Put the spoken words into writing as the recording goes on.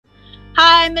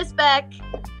Hi, Miss Beck.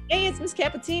 Hey, it's Miss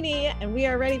Capitini, and we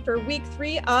are ready for week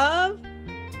 3 of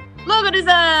Logo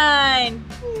design.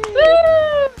 Woo!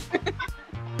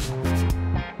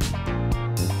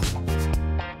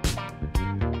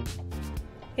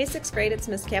 Hey, 6th grade, it's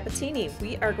Miss Capitini.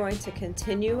 We are going to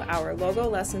continue our logo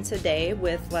lesson today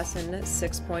with lesson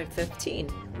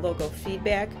 6.15, logo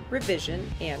feedback, revision,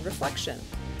 and reflection.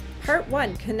 Part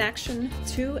 1, connection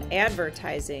to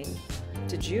advertising.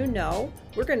 Did you know?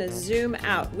 We're going to zoom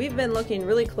out. We've been looking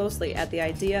really closely at the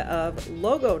idea of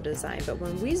logo design, but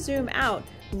when we zoom out,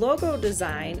 logo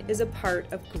design is a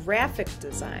part of graphic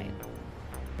design.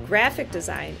 Graphic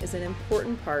design is an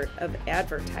important part of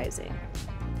advertising.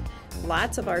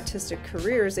 Lots of artistic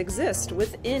careers exist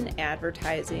within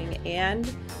advertising,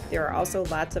 and there are also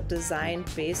lots of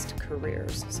design-based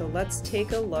careers. So let's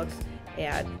take a look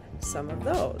at some of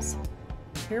those.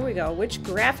 Here we go. Which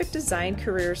graphic design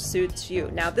career suits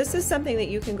you? Now, this is something that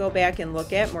you can go back and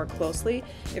look at more closely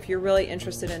if you're really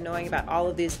interested in knowing about all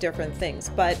of these different things.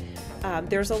 But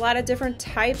there's a lot of different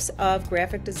types of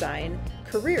graphic design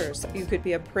careers. You could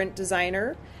be a print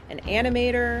designer, an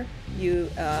animator.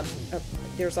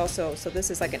 There's also, so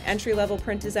this is like an entry-level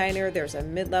print designer. There's a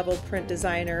mid-level print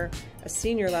designer, a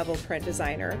senior-level print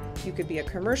designer. You could be a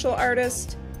commercial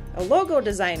artist. A logo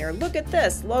designer. Look at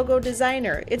this, logo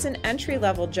designer. It's an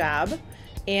entry-level job,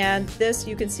 and this,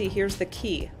 you can see, here's the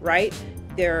key, right?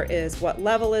 There is what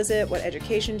level is it, what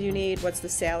education do you need, what's the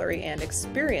salary and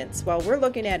experience. Well, we're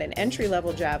looking at an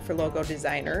entry-level job for logo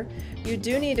designer. You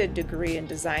do need a degree in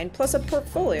design plus a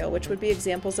portfolio, which would be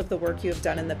examples of the work you have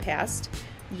done in the past.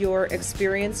 Your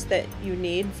experience that you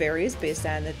need varies based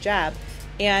on the job,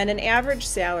 and an average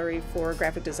salary for a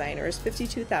graphic designer is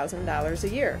 $52,000 a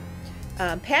year.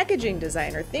 Packaging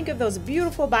designer, think of those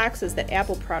beautiful boxes that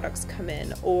Apple products come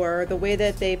in, or the way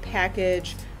that they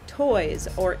package toys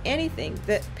or anything.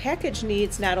 The package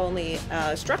needs not only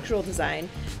structural design,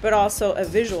 but also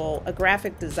a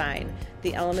graphic design,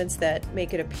 the elements that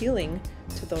make it appealing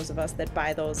to those of us that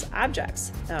buy those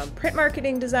objects. Print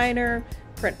marketing designer,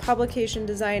 print publication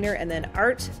designer, and then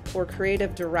art or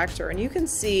creative director. And you can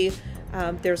see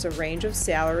there's a range of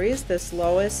salaries. This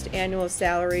lowest annual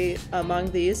salary among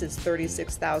these is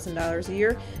 $36,000 a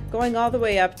year, going all the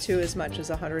way up to as much as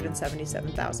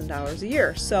 $177,000 a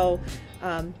year. So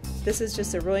this is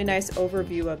just a really nice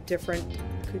overview of different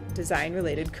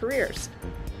design-related careers.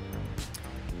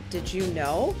 Did you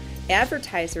know?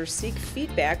 Advertisers seek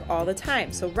feedback all the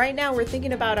time. So right now we're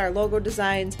thinking about our logo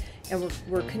designs, and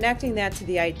we're connecting that to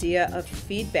the idea of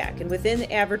feedback. And within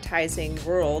the advertising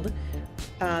world,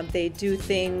 they do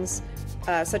things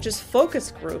such as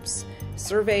focus groups,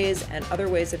 surveys, and other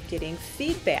ways of getting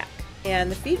feedback. And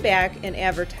the feedback in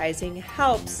advertising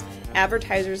helps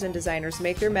advertisers and designers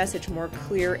make their message more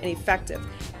clear and effective.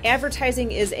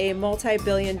 Advertising is a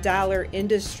multi-billion-dollar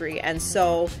industry, and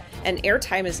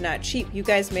airtime is not cheap. You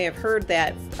guys may have heard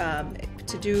that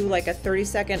to do like a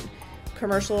 30-second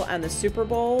commercial on the Super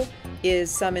Bowl is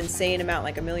some insane amount,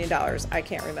 like $1 million. I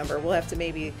can't remember. We'll have to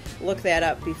maybe look that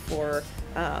up before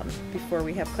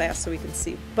we have class so we can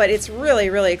see. But it's really,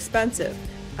 really expensive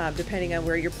depending on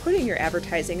where you're putting your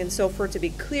advertising. And so for it to be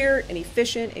clear and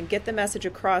efficient and get the message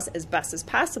across as best as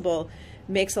possible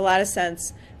makes a lot of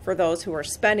sense for those who are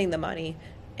spending the money.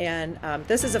 And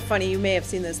this is you may have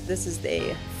seen this. This is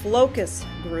the Flocus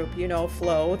group, you know,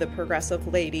 Flo, the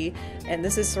progressive lady, and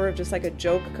this is sort of just like a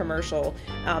joke commercial.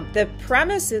 The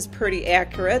premise is pretty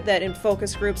accurate, that in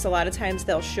focus groups, a lot of times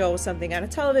they'll show something on a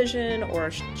television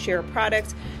or share a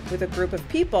product with a group of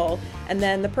people, and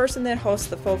then the person that hosts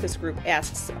the focus group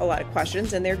asks a lot of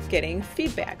questions, and they're getting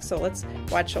feedback. So let's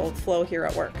watch old Flo here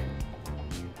at work.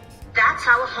 That's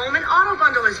how a home and auto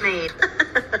bundle is made.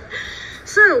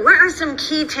 So, what are some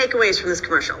key takeaways from this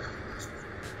commercial?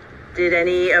 Did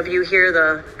any of you hear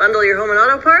the bundle your home and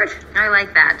auto part? I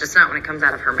like that, just not when it comes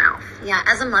out of her mouth. Yeah,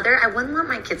 as a mother, I wouldn't want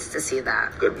my kids to see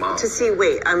that. Good mom. To see,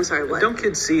 wait, I'm sorry, what? Don't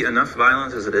kids see enough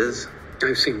violence as it is?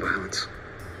 I've seen violence.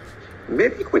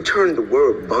 Maybe you could turn the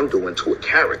word bundle into a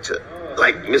character,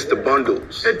 like Mr.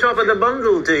 Bundles. The top of the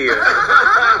bundle to you.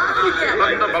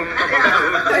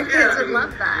 My kids would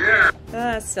love that.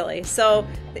 That's silly. So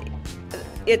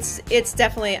it's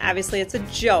definitely, obviously it's a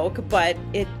joke, but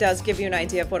it does give you an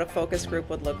idea of what a focus group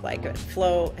would look like.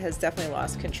 Flo has definitely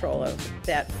lost control of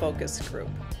that focus group.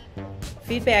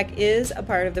 Feedback is a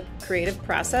part of the creative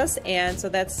process, and so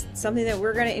that's something that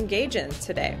we're going to engage in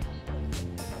today.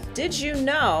 Did you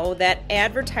know that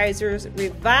advertisers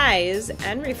revise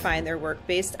and refine their work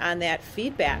based on that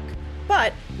feedback?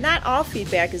 but not all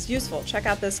feedback is useful. Check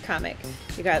out this comic.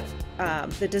 You got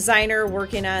the designer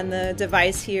working on the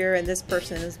device here, and this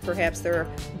person is perhaps their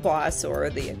boss or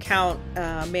the account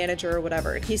manager or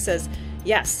whatever. And he says,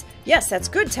 yes, that's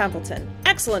good, Templeton.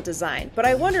 Excellent design, but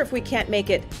I wonder if we can't make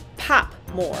it pop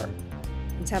more.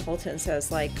 And Templeton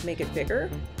says, like, make it bigger?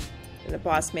 And the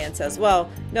boss man says, well,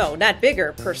 no, not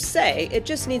bigger per se. It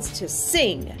just needs to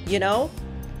sing, you know?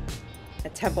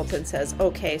 And Templeton says,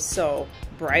 okay, so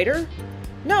brighter?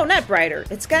 No, not brighter.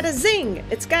 It's got a zing.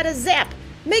 It's got a zap.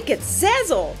 Make it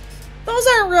zazzle. Those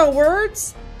aren't real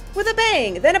words. With a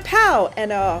bang, then a pow,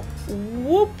 and a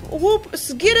whoop, whoop,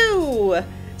 skidoo.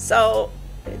 So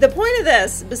the point of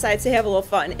this, besides to have a little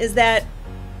fun, is that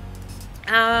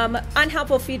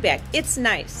unhelpful feedback, it's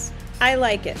nice. I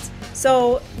like it.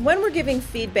 So when we're giving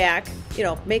feedback, you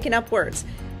know, making up words,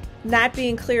 not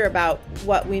being clear about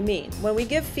what we mean. When we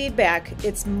give feedback,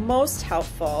 it's most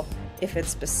helpful if it's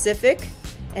specific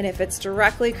and if it's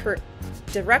directly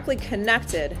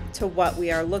connected to what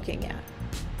we are looking at.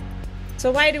 So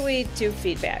why do we do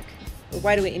feedback?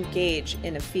 Why do we engage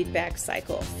in a feedback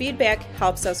cycle? Feedback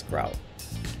helps us grow.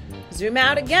 Zoom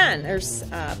out again. There's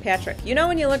Patrick. You know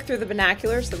when you look through the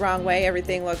binoculars the wrong way,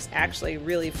 everything looks actually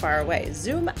really far away.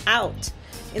 Zoom out.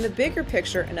 In the bigger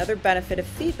picture, another benefit of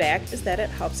feedback is that it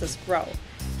helps us grow.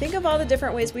 Think of all the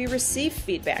different ways we receive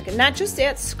feedback, and not just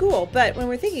at school, but when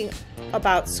we're thinking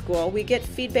about school, we get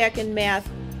feedback in math,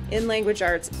 in language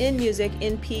arts, in music,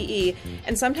 in PE,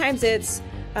 and sometimes it's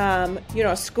you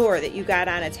know, a score that you got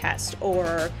on a test,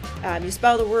 or you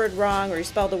spelled the word wrong or you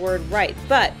spelled the word right.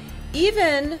 But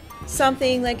even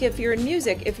something like if you're in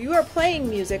music, if you are playing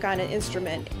music on an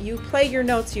instrument, you play your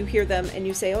notes, you hear them, and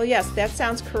you say, oh yes, that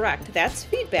sounds correct. That's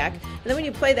feedback. And then when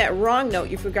you play that wrong note,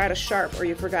 you forgot a sharp or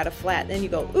you forgot a flat, then you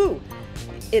go, ooh,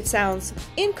 it sounds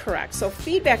incorrect. So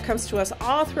feedback comes to us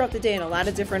all throughout the day in a lot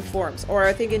of different forms. Or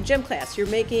I think in gym class, you're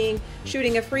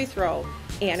shooting a free throw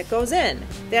and it goes in.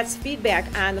 That's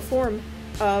feedback on the form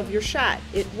of your shot.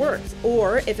 It works.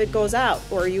 Or if it goes out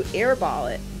or you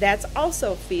airball it, that's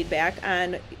also feedback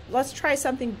on, let's try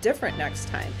something different next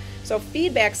time. So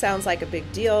feedback sounds like a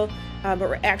big deal, but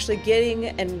we're actually getting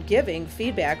and giving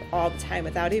feedback all the time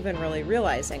without even really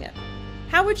realizing it.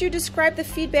 How would you describe the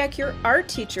feedback your art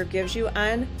teacher gives you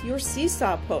on your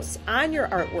Seesaw posts, on your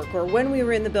artwork, or when we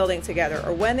were in the building together,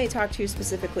 or when they talk to you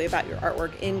specifically about your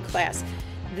artwork in class?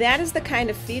 That is the kind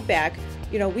of feedback,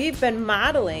 you know, we've been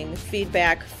modeling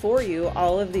feedback for you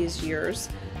all of these years.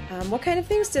 What kind of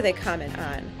things do they comment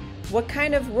on? What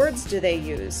kind of words do they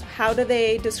use? How do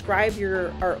they describe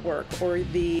your artwork or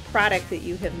the product that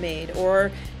you have made?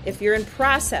 Or if you're in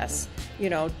process, you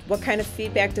know, what kind of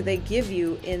feedback do they give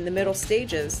you in the middle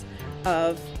stages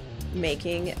of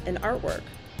making an artwork?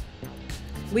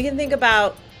 We can think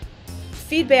about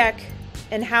feedback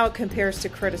and how it compares to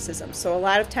criticism. So a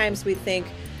lot of times we think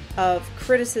of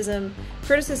criticism.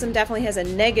 Criticism definitely has a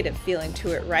negative feeling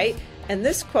to it, right? And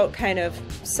this quote kind of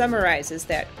summarizes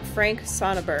that. Frank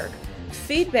Sonnenberg.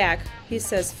 Feedback, he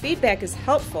says, feedback is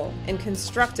helpful and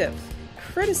constructive.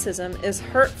 Criticism is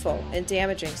hurtful and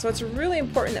damaging. So it's really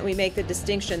important that we make the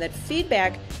distinction that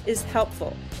feedback is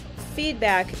helpful.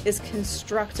 Feedback is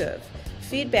constructive.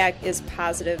 Feedback is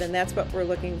positive, and that's what we're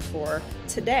looking for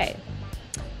today.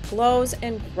 Glows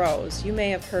and grows. You may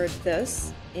have heard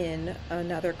this in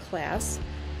another class,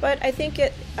 but I think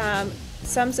it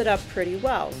sums it up pretty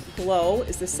well. Glow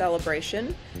is the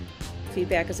celebration.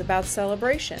 Feedback is about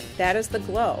celebration. That is the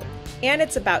glow. And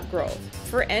it's about growth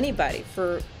for anybody,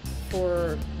 for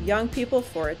young people,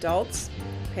 for adults,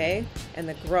 okay? And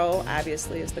the grow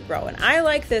obviously is the grow. And I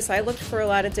like this. I looked for a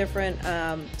lot of different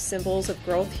symbols of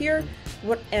growth here,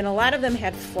 and a lot of them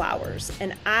had flowers.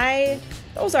 And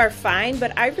those are fine,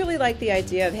 but I really like the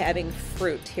idea of having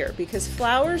fruit here, because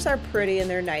flowers are pretty and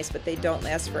they're nice, but they don't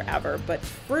last forever. But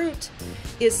fruit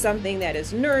is something that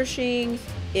is nourishing.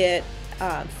 It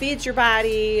feeds your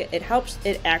body.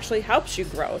 It actually helps you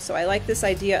grow. So I like this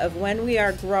idea of when we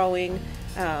are growing,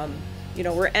 you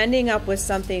know, we're ending up with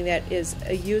something that is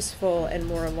a useful and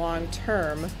more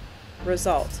long-term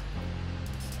result.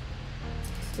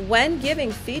 When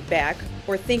giving feedback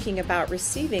or thinking about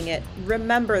receiving it,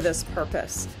 remember this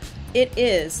purpose. It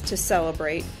is to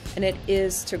celebrate and it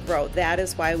is to grow. That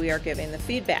is why we are giving the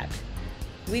feedback.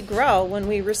 We grow when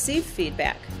we receive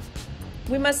feedback.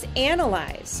 We must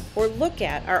analyze or look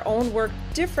at our own work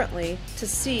differently to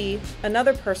see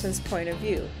another person's point of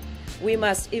view. We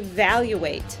must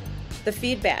evaluate the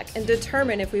feedback and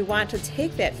determine if we want to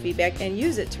take that feedback and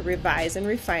use it to revise and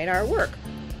refine our work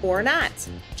or not.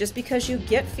 Just because you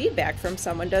get feedback from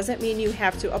someone doesn't mean you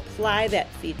have to apply that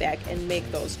feedback and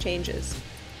make those changes.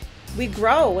 We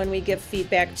grow when we give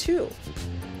feedback too.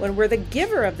 When we're the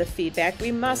giver of the feedback,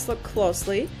 we must look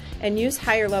closely and use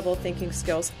higher level thinking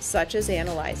skills such as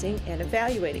analyzing and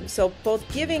evaluating. So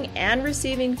both giving and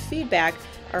receiving feedback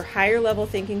are higher level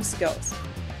thinking skills.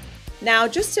 Now,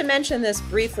 just to mention this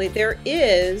briefly, there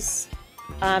is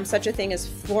such a thing as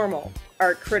formal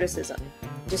art criticism.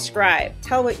 Describe,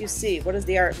 tell what you see, what is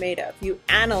the art made of? You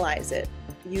analyze it,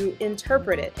 you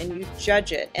interpret it, and you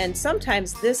judge it. And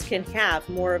sometimes this can have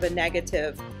more of a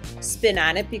negative spin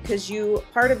on it because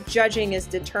part of judging is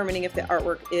determining if the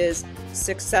artwork is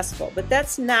successful. But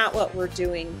that's not what we're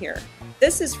doing here.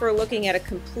 This is for looking at a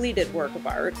completed work of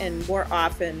art, and more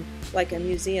often like a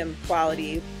museum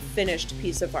quality finished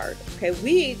piece of art. Okay,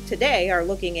 we today are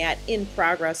looking at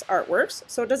in-progress artworks,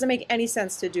 so it doesn't make any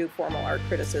sense to do formal art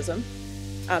criticism.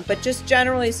 But just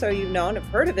generally, so you've known, have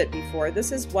heard of it before,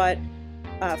 this is what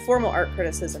formal art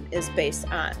criticism is based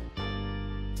on.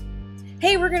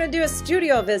 Hey, we're going to do a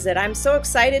studio visit. I'm so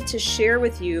excited to share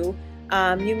with you.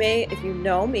 You may, if you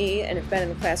know me and have been in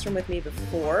the classroom with me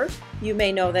before, you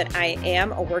may know that I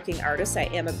am a working artist. I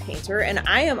am a painter, and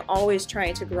I am always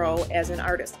trying to grow as an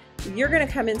artist. You're going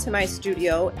to come into my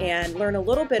studio and learn a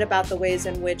little bit about the ways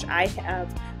in which I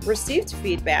have received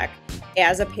feedback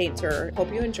as a painter.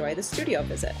 Hope you enjoy the studio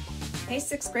visit. Hey,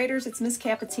 6th graders, it's Ms.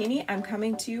 Capitini. I'm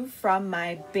coming to you from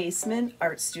my basement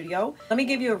art studio. Let me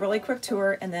give you a really quick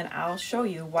tour and then I'll show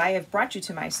you why I've brought you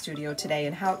to my studio today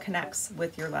and how it connects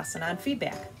with your lesson on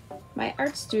feedback. My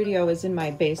art studio is in my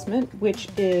basement, which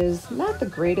is not the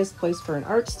greatest place for an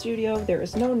art studio. There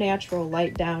is no natural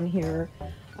light down here.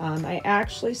 I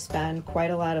actually spend quite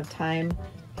a lot of time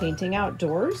painting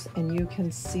outdoors, and you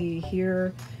can see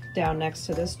here down next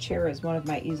to this chair is one of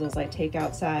my easels I take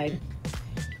outside.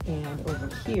 And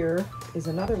over here is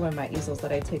another one of my easels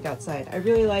that I take outside. I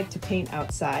really like to paint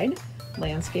outside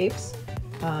landscapes.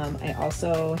 I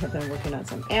also have been working on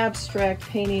some abstract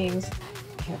paintings.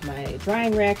 I have my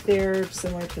drying rack there,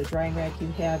 similar to the drying rack you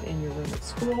have in your room at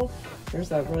school.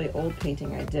 There's a really old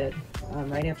painting I did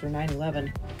right after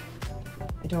 9/11.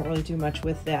 I don't really do much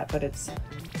with that, but it's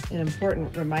an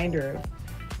important reminder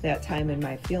of that time and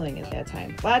my feeling at that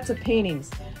time. Lots of paintings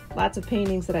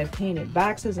that I've painted,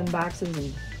 boxes and boxes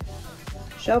and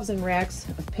shelves and racks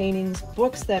of paintings,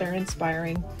 books that are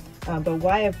inspiring. But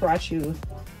why I've brought you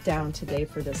down today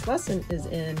for this lesson is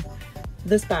in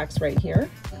this box right here.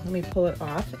 Let me pull it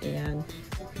off and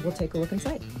we'll take a look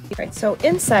inside. All right, so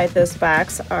inside this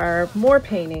box are more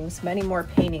paintings, many more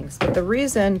paintings. But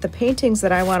the paintings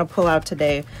that I want to pull out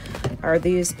today are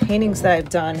these paintings that I've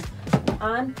done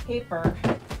on paper.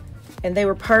 And they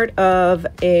were part of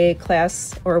a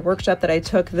class or a workshop that I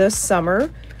took this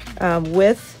summer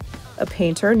with a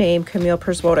painter named Camille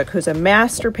Perswodak, who's a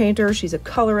master painter. She's a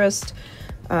colorist.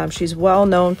 She's well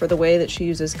known for the way that she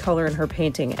uses color in her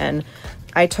painting. And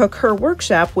I took her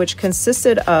workshop, which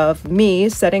consisted of me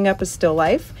setting up a still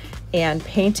life and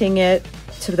painting it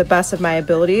to the best of my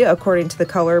ability according to the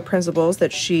color principles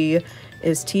that she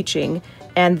is teaching.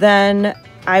 And then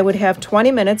I would have 20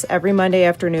 minutes every Monday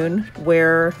afternoon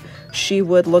where she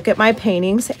would look at my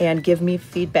paintings and give me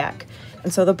feedback.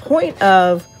 And so the point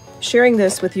of sharing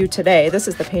this with you today, this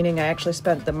is the painting I actually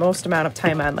spent the most amount of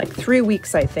time on, like 3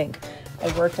 weeks, I think.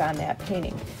 I worked on that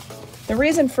painting. The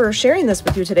reason for sharing this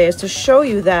with you today is to show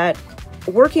you that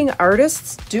working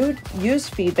artists do use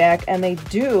feedback and they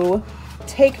do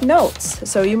take notes.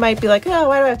 So you might be like, oh,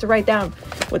 why do I have to write down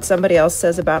what somebody else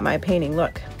says about my painting?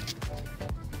 Look,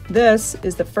 this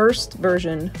is the first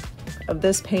version of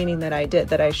this painting that I did,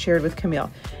 that I shared with Camille.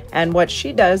 And what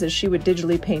she does is she would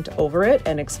digitally paint over it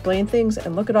and explain things,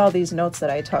 and look at all these notes that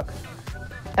I took.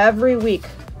 Every week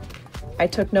I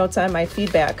took notes on my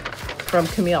feedback from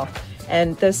Camille.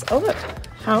 And this, oh look,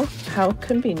 how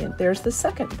convenient. There's the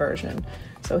second version.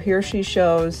 So here she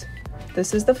shows,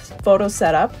 this is the photo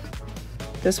setup.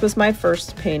 This was my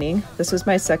first painting. This was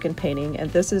my second painting.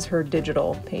 And this is her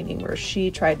digital painting where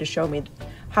she tried to show me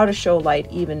how to show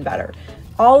light even better.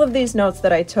 All of these notes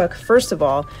that I took, first of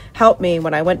all, helped me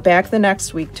when I went back the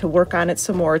next week to work on it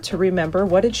some more, to remember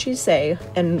what did she say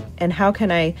and how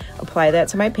can I apply that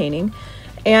to my painting.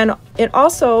 And it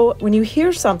also, when you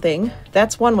hear something,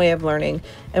 that's one way of learning.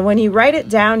 And when you write it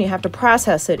down, you have to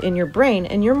process it in your brain,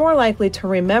 and you're more likely to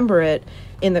remember it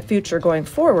in the future going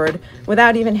forward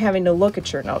without even having to look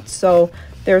at your notes. So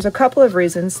there's a couple of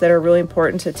reasons that are really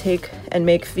important to take and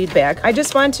make feedback. I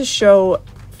just want to show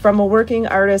from a working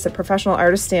artist, a professional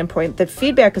artist standpoint, that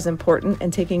feedback is important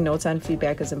and taking notes on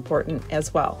feedback is important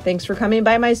as well. Thanks for coming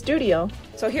by my studio.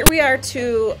 So here we are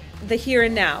to the here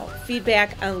and now,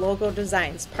 feedback on logo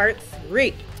designs, part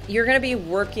 3. You're gonna be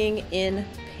working in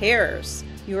pairs.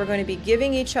 you are going to be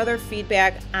giving each other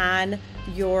feedback on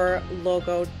your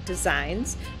logo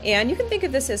designs. And you can think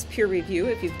of this as peer review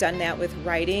if you've done that with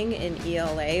writing in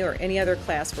ELA or any other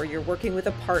class where you're working with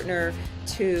a partner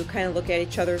to kind of look at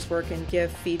each other's work and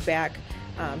give feedback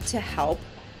to help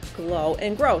glow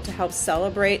and grow, to help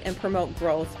celebrate and promote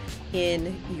growth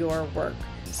in your work.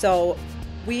 So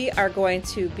we are going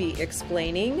to be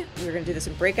explaining, we're going to do this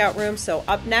in breakout rooms. So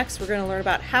up next, we're going to learn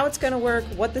about how it's going to work,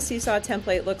 what the Seesaw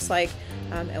template looks like,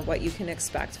 and what you can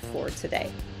expect for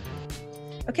today.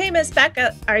 Okay, Miss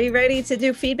Becca, are you ready to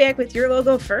do feedback with your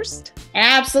logo first?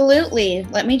 Absolutely.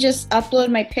 Let me just upload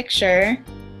my picture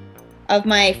of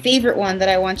my favorite one that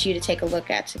I want you to take a look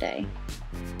at today.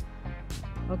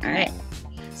 Okay. All right.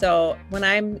 So when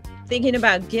I'm thinking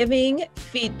about giving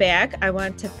feedback, I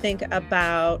want to think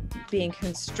about being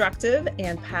constructive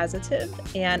and positive,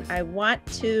 and I want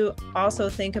to also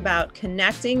think about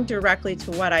connecting directly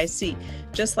to what I see.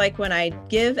 Just like when I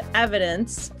give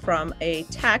evidence from a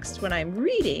text when I'm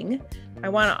reading, I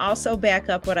want to also back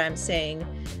up what I'm saying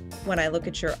when I look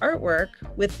at your artwork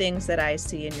with things that I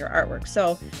see in your artwork.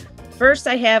 So first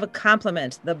I have a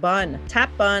compliment, the bun,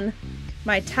 top bun.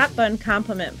 My top bun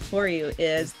compliment for you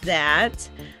is that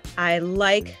I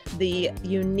like the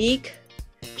unique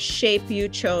shape you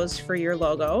chose for your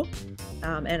logo.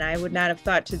 And I would not have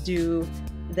thought to do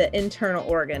the internal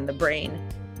organ, the brain,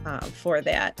 for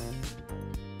that.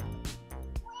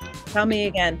 Tell me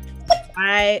again.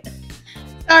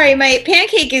 Sorry, my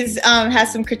pancake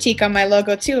has some critique on my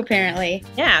logo too, apparently.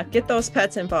 Yeah, get those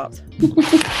pets involved.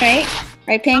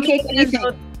 Right, pancake. What do you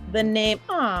think? The name,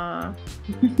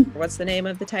 what's the name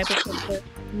of the type of cancer?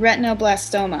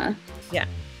 Retinoblastoma. Yeah.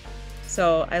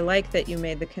 So I like that you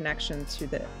made the connection to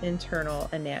the internal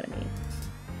anatomy.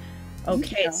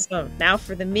 Okay, so now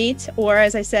for the meat, or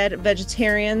as I said,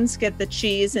 vegetarians get the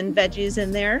cheese and veggies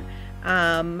in there.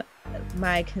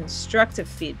 My constructive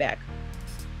feedback.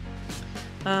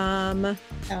 One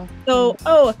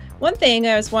thing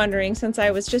I was wondering, since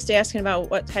I was just asking about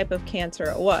what type of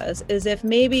cancer it was, is if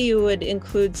maybe you would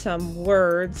include some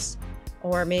words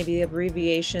or maybe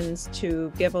abbreviations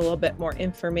to give a little bit more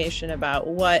information about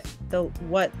what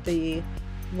the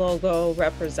logo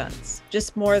represents,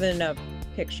 just more than a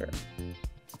picture.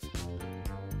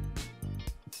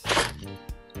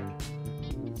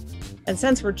 And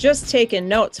since we're just taking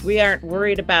notes, we aren't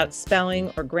worried about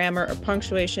spelling or grammar or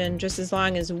punctuation, just as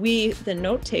long as we, the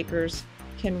note takers,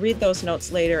 can read those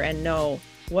notes later and know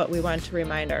what we want to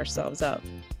remind ourselves of.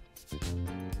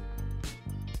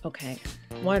 Okay,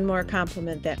 one more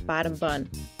compliment, that bottom bun.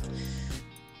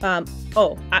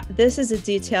 This is a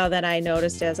detail that I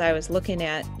noticed as I was looking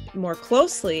at more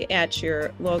closely at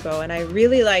your logo, and I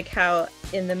really like how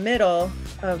in the middle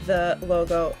of the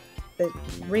logo, the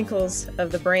wrinkles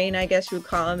of the brain, I guess you would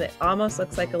call them, it almost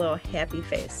looks like a little happy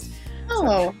face.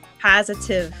 Oh.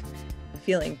 Positive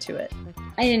feeling to it.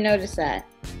 I didn't notice that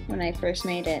when I first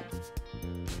made it.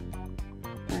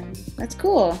 That's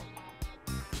cool.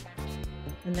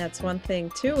 And that's one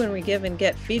thing too, when we give and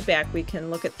get feedback, we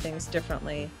can look at things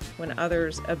differently when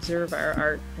others observe our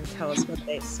art and tell us what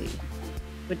they see,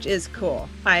 which is cool.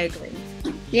 I agree.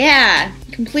 Yeah,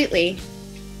 completely.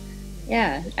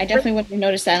 Yeah, I definitely wouldn't have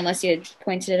noticed that unless you had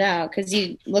pointed it out, because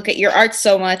you look at your art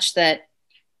so much that,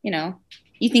 you know,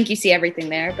 you think you see everything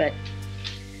there, but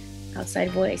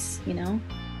outside voice, you know?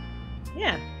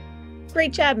 Yeah.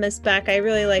 Great job, Miss Beck. I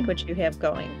really like what you have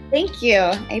going. Thank you.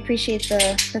 I appreciate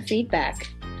the feedback.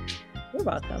 You're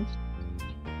welcome.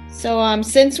 So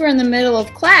since we're in the middle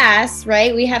of class,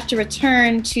 right, we have to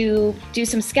return to do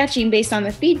some sketching based on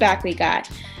the feedback we got.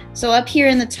 So up here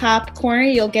in the top corner,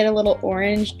 you'll get a little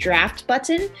orange draft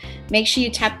button. Make sure you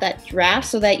tap that draft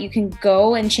so that you can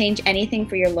go and change anything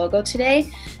for your logo today.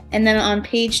 And then on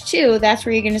page 2, that's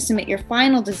where you're going to submit your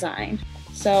final design.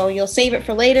 So you'll save it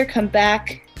for later, come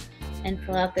back, and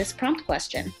fill out this prompt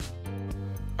question.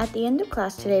 At the end of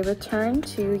class today, return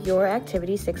to your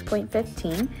activity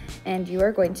 6.15, and you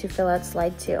are going to fill out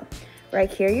slide 2. Right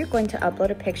here, you're going to upload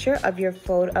a picture of your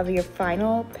photo of your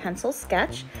final pencil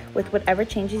sketch with whatever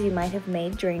changes you might have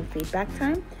made during feedback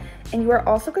time. And you are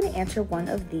also going to answer one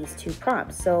of these 2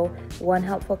 prompts. So one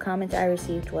helpful comment I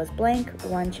received was blank,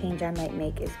 one change I might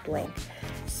make is blank.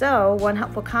 So one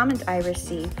helpful comment I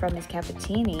received from Ms.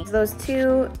 Capitini, those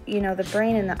 2, you know, the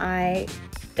brain and the eye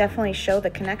definitely show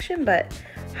the connection, but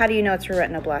how do you know it's for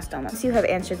retinoblastoma? Once you have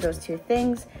answered those 2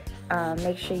 things,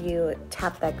 make sure you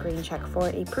tap that green check for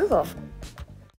approval.